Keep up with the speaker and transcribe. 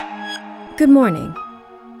Good morning.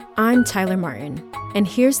 I'm Tyler Martin, and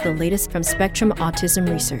here's the latest from Spectrum Autism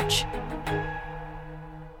Research.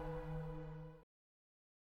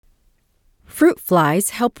 Fruit flies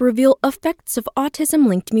help reveal effects of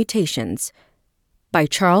autism-linked mutations by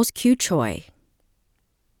Charles Q. Choi.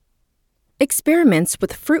 Experiments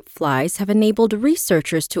with fruit flies have enabled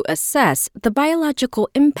researchers to assess the biological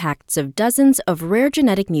impacts of dozens of rare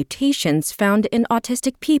genetic mutations found in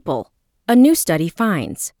autistic people, a new study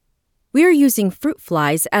finds. We are using fruit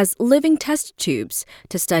flies as living test tubes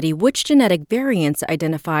to study which genetic variants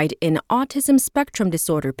identified in autism spectrum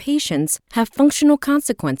disorder patients have functional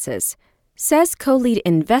consequences, says co-lead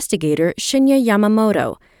investigator Shinya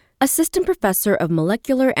Yamamoto, assistant professor of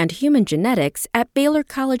molecular and human genetics at Baylor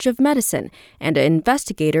College of Medicine and an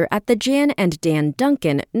investigator at the Jan and Dan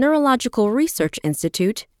Duncan Neurological Research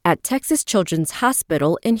Institute at Texas Children's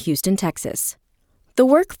Hospital in Houston, Texas. The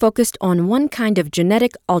work focused on one kind of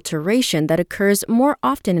genetic alteration that occurs more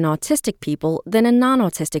often in autistic people than in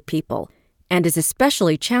non-autistic people, and is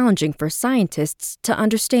especially challenging for scientists to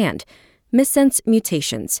understand: missense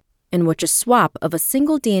mutations, in which a swap of a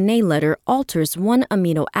single DNA letter alters one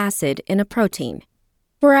amino acid in a protein.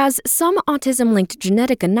 Whereas some autism-linked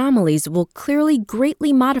genetic anomalies will clearly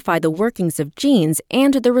greatly modify the workings of genes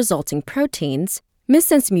and the resulting proteins,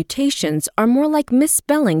 missense mutations are more like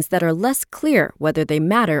misspellings that are less clear whether they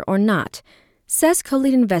matter or not, says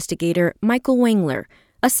co-lead investigator Michael Wengler,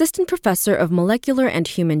 assistant professor of molecular and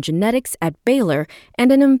human genetics at Baylor and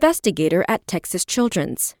an investigator at Texas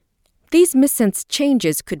Children's. These missense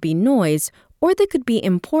changes could be noise, or they could be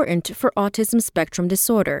important for autism spectrum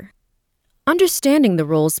disorder. Understanding the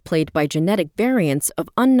roles played by genetic variants of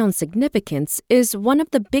unknown significance is one of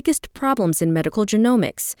the biggest problems in medical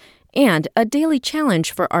genomics, and a daily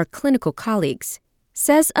challenge for our clinical colleagues,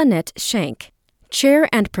 says Annette Schenk, chair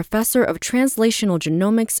and professor of translational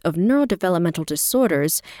genomics of neurodevelopmental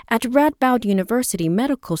disorders at Radboud University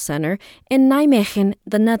Medical Center in Nijmegen,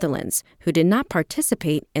 the Netherlands, who did not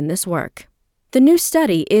participate in this work. The new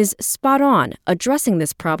study is spot on, addressing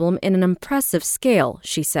this problem in an impressive scale,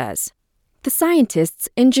 she says. The scientists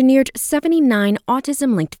engineered 79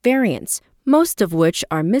 autism-linked variants, most of which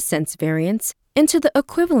are missense variants, into the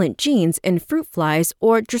equivalent genes in fruit flies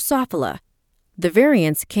or Drosophila. The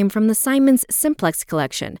variants came from the Simons Simplex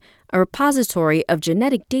Collection, a repository of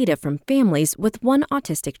genetic data from families with one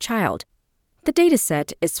autistic child. The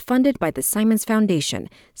dataset is funded by the Simons Foundation,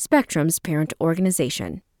 Spectrum's parent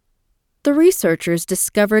organization. The researchers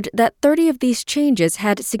discovered that 30 of these changes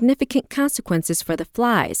had significant consequences for the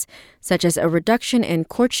flies, such as a reduction in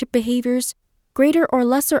courtship behaviors, greater or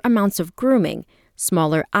lesser amounts of grooming,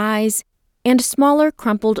 smaller eyes, and smaller,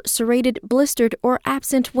 crumpled, serrated, blistered, or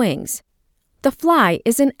absent wings. The fly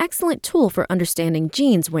is an excellent tool for understanding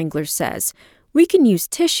genes, Wengler says. We can use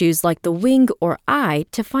tissues like the wing or eye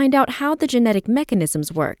to find out how the genetic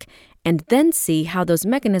mechanisms work, and then see how those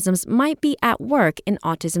mechanisms might be at work in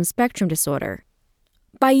autism spectrum disorder.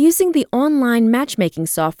 By using the online matchmaking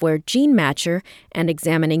software GeneMatcher and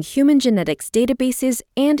examining human genetics databases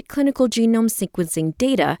and clinical genome sequencing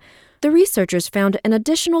data, the researchers found an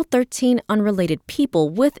additional 13 unrelated people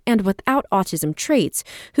with and without autism traits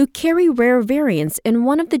who carry rare variants in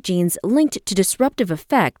one of the genes linked to disruptive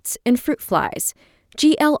effects in fruit flies,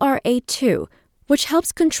 GLRA2, which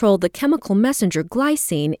helps control the chemical messenger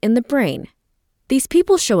glycine in the brain. These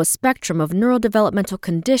people show a spectrum of neurodevelopmental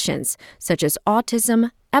conditions such as autism,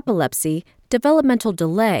 epilepsy, developmental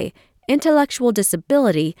delay, intellectual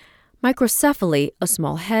disability, microcephaly, a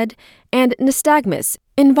small head, and nystagmus,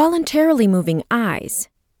 involuntarily moving eyes.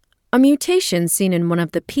 A mutation seen in one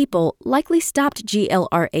of the people likely stopped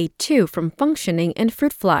GLRA2 from functioning in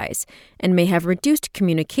fruit flies and may have reduced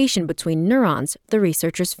communication between neurons, the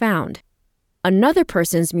researchers found. Another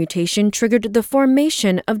person's mutation triggered the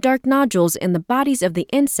formation of dark nodules in the bodies of the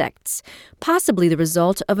insects, possibly the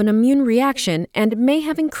result of an immune reaction, and may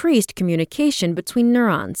have increased communication between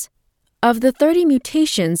neurons. Of the 30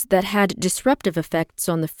 mutations that had disruptive effects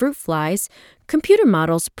on the fruit flies, computer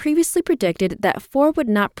models previously predicted that 4 would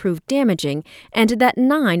not prove damaging and that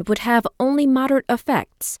 9 would have only moderate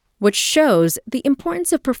effects, which shows the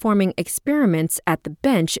importance of performing experiments at the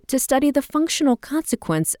bench to study the functional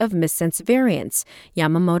consequence of missense variants,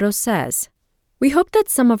 Yamamoto says. We hope that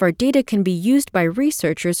some of our data can be used by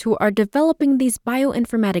researchers who are developing these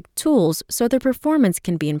bioinformatic tools so their performance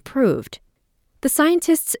can be improved. The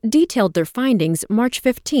scientists detailed their findings March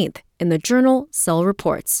 15th in the journal Cell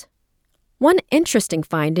Reports. One interesting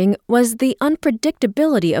finding was the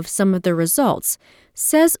unpredictability of some of the results,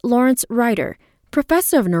 says Lawrence Ryder,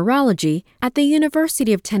 professor of neurology at the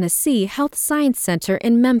University of Tennessee Health Science Center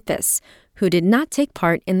in Memphis, who did not take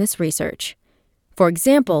part in this research. For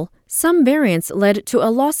example, some variants led to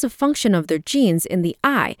a loss of function of their genes in the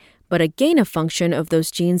eye, but a gain of function of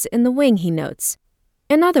those genes in the wing, he notes.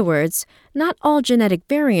 In other words, not all genetic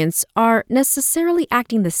variants are necessarily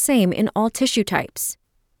acting the same in all tissue types.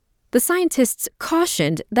 The scientists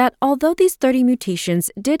cautioned that although these 30 mutations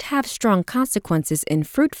did have strong consequences in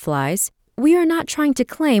fruit flies, we are not trying to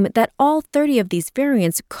claim that all 30 of these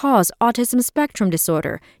variants cause autism spectrum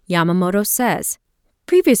disorder, Yamamoto says.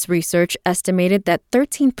 Previous research estimated that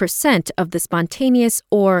 13% of the spontaneous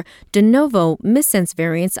or de novo missense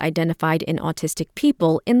variants identified in autistic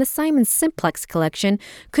people in the Simon Simplex collection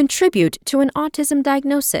contribute to an autism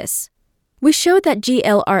diagnosis. We showed that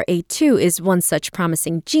GLRA2 is one such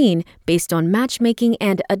promising gene based on matchmaking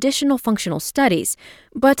and additional functional studies,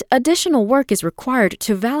 but additional work is required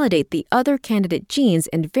to validate the other candidate genes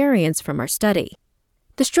and variants from our study.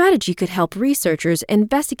 The strategy could help researchers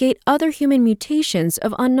investigate other human mutations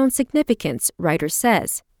of unknown significance, Reiter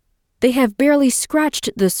says. They have barely scratched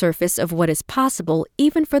the surface of what is possible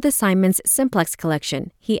even for the Simons Simplex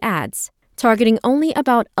collection, he adds, targeting only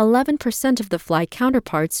about 11% of the fly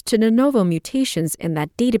counterparts to de novo mutations in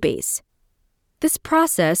that database. This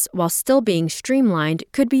process, while still being streamlined,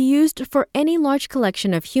 could be used for any large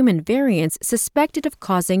collection of human variants suspected of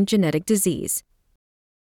causing genetic disease.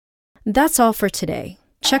 That's all for today.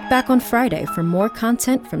 Check back on Friday for more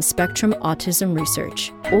content from Spectrum Autism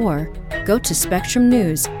Research, or go to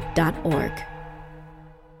spectrumnews.org.